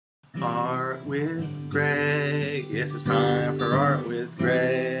Art with Greg. Yes, it's time for Art with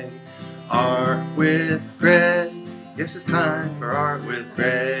Greg. Art with Greg. Yes, it's time for Art with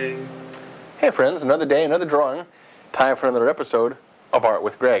Greg. Hey friends, another day, another drawing. Time for another episode of Art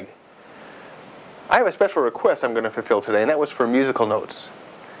with Greg. I have a special request I'm going to fulfill today, and that was for musical notes.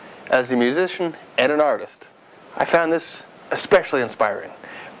 As a musician and an artist, I found this especially inspiring,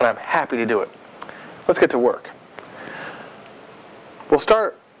 and I'm happy to do it. Let's get to work. We'll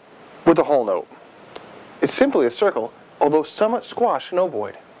start with the whole note. It's simply a circle, although somewhat squashed and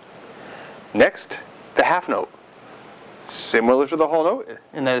ovoid. Next, the half note. Similar to the whole note,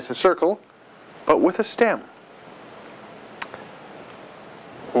 in that it's a circle, but with a stem.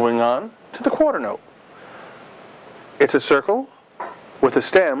 Moving on to the quarter note. It's a circle with a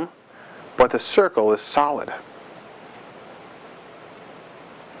stem, but the circle is solid.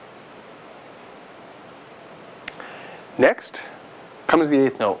 Next comes the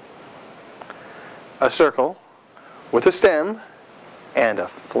eighth note. A circle with a stem and a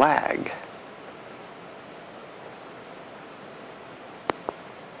flag.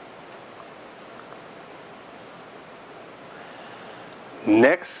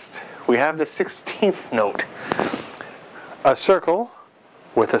 Next, we have the 16th note. A circle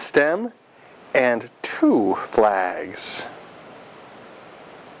with a stem and two flags.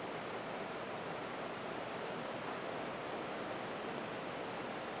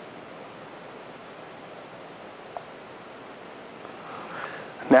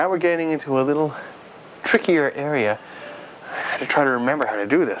 Now we're getting into a little trickier area. I had to try to remember how to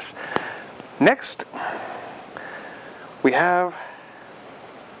do this. Next, we have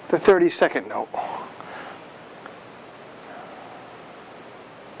the 32nd note,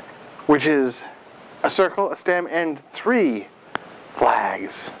 which is a circle, a stem, and three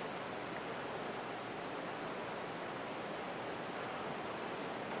flags.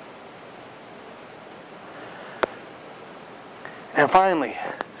 And finally,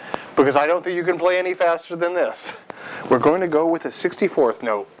 because I don't think you can play any faster than this, we're going to go with the 64th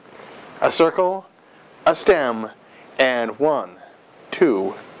note. A circle, a stem, and 1,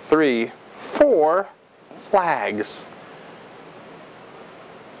 2, 3, 4 flags.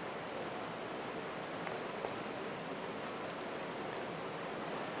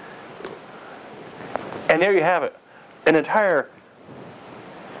 And there you have it, an entire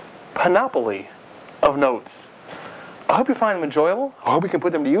panoply of notes. I hope you find them enjoyable, I hope you can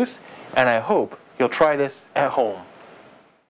put them to use, and I hope you'll try this at home.